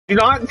Do you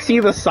not see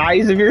the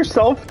size of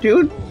yourself,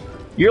 dude?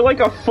 You're like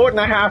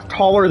 1.5 feet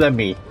taller than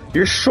me.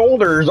 Your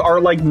shoulders are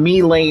like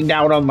me laying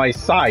down on my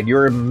side.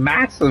 You're a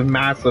massive,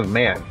 massive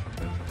man.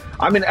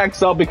 I'm an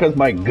XL because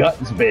my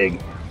gut's big.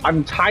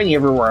 I'm tiny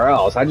everywhere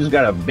else. I just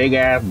got a big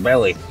ass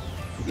belly.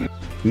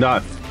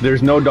 No,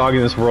 there's no dog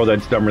in this world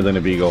that's dumber than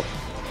a beagle.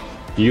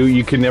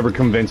 You can never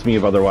convince me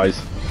of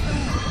otherwise.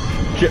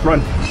 Shit, run.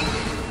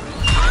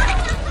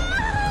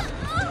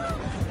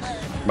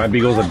 My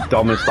beagle's the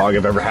dumbest dog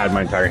I've ever had in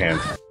my entire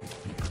hand.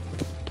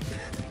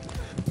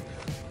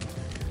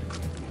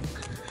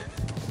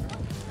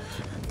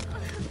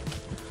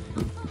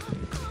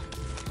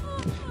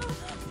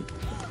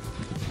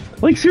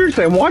 Like,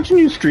 seriously, I'm watching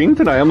you stream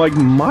tonight. I'm like,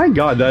 my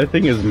god, that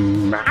thing is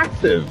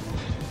massive.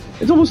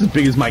 It's almost as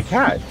big as my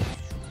cat.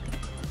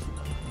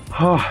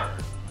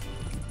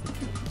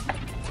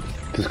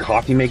 Does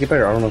coffee make it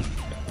better? I don't know.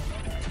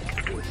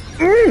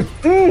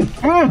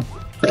 Oh,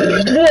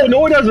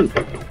 no, it doesn't.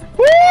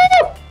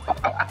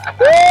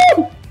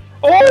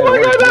 Oh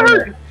my god, that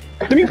hurt.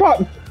 Let me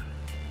pop.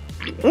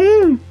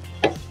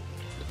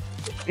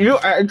 You,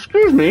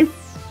 excuse me.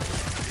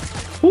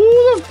 Who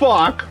the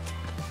fuck?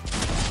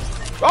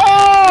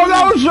 Oh,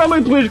 that was,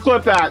 somebody please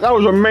clip that. That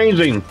was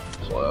amazing.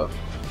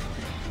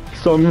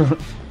 Some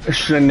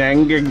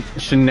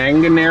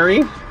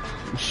shenanganary.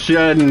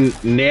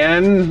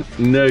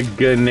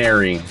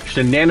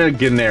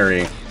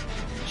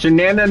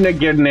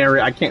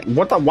 Shenaniganary. I can't,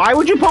 what the, why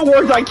would you put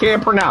words I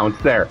can't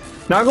pronounce there?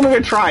 Now I'm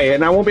gonna try it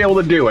and I won't be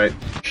able to do it.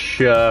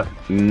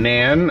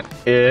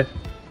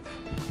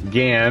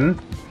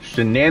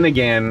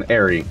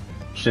 Shenaniganary.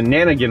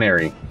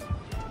 Shenaniganary.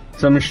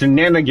 Some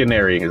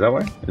shenaniganary. Is that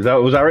right?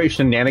 Was that right?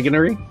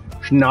 Shenaniganary?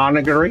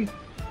 Shenaniganary?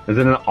 Is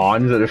it an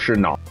on? Is it a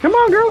shenan? Come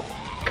on, girl.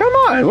 Come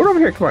on. We're over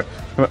here. Come on.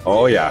 Come on.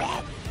 Oh,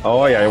 yeah.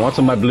 Oh, yeah. You want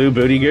some of my blue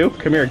booty goo?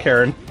 Come here,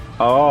 Karen.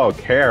 Oh,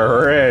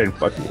 Karen.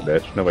 Fuck you,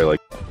 bitch. Nobody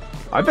likes it.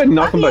 I've been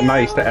nothing but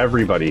nice to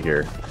everybody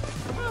here.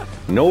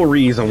 No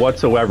reason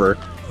whatsoever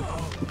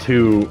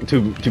to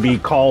be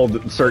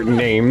called certain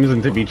names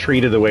and to be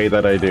treated the way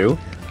that I do.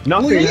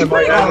 Nothing have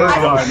I ever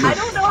done. I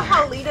don't know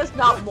how Lita's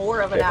not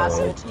more of an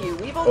asshole to you.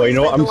 We've only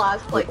spent the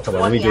last like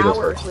 20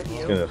 hours with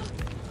you. I'm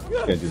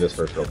gonna do this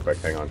first real quick.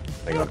 Hang on.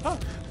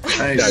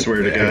 I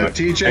swear to God.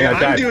 TJ,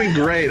 I'm doing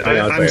great.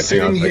 I'm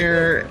sitting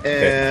here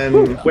and...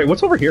 Ooh, wait,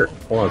 what's over here?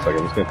 Hold on a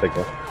second. I'm just gonna take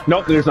one.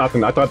 Nope, there's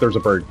nothing. I thought there was a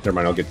bird. Never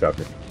mind, I'll get to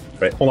after.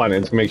 Wait, hold on.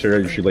 I'm just gonna make sure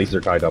your shoelaces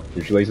are tied up.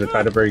 Your shoelaces are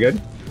tied up very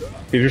good?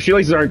 If your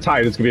shoelaces aren't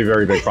tied, it's gonna be a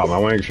very big problem. I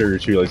wanna make sure your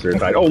shoelaces are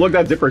tied. Oh, look,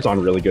 that zipper's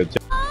on really good too.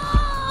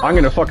 I'm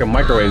gonna fucking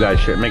microwave that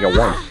shit and make it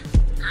warm.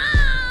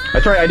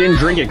 That's right, I didn't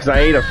drink it because I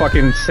ate a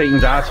fucking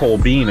Satan's asshole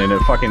bean and it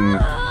fucking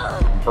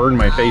burned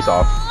my face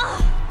off.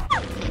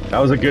 That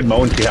was a good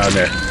moan she had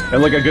there.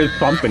 And like a good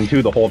thumping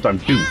too the whole time.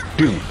 Doom,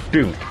 doom,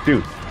 doom,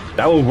 doom.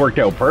 That would work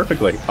out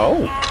perfectly.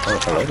 Oh,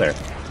 hello there.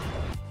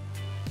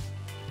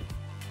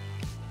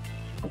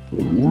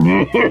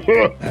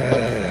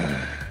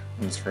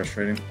 That's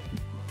frustrating.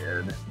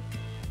 Weird.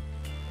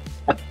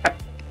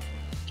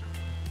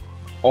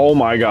 Oh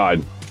my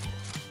god.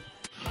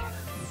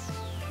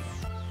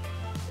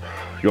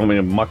 You want me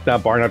to muck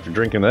that barn after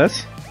drinking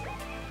this?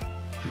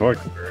 Fuck.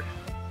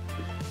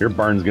 Your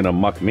barn's gonna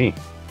muck me.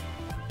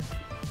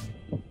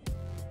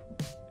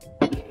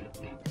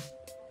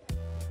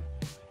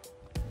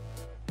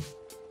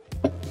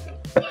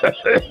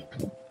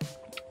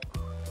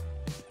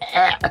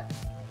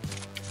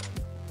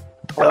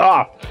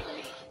 Ah!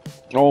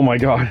 Oh my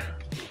god.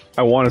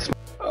 I want to.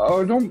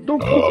 Oh, don't put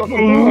up the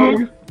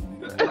dog.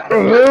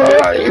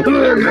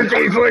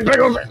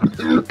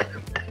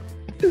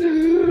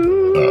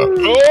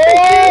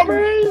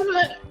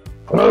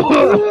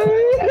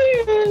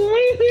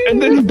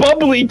 And it's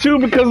bubbly too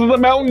because of the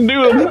Mountain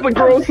Dew. This is the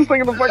grossest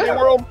thing in the fucking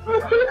world.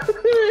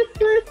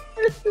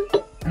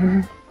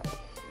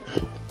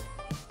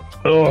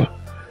 Oh,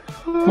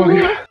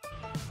 fuck.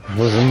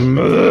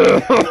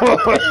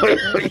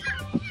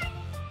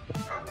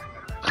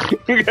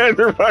 You guys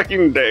are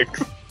fucking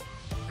dicks.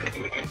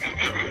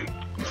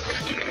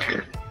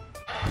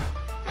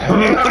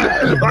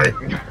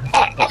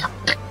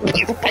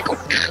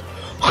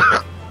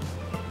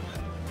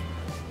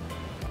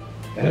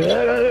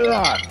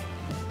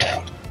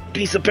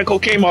 Piece of pickle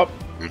came up.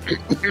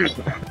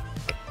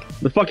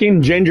 The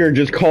fucking ginger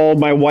just called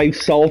my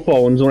wife's cell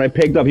phones when I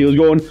picked up. He was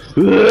going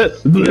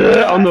bleh,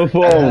 bleh, on the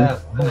phone.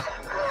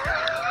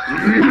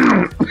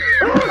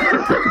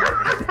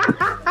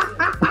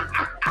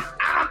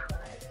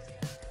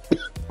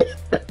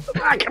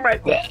 Come on,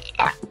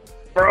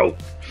 bro.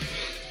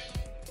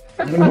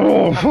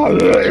 Oh,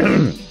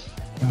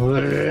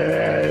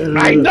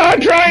 I'm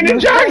not trying to.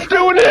 Jack's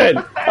doing it.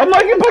 I'm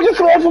like a bunch of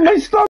throw from my stomach.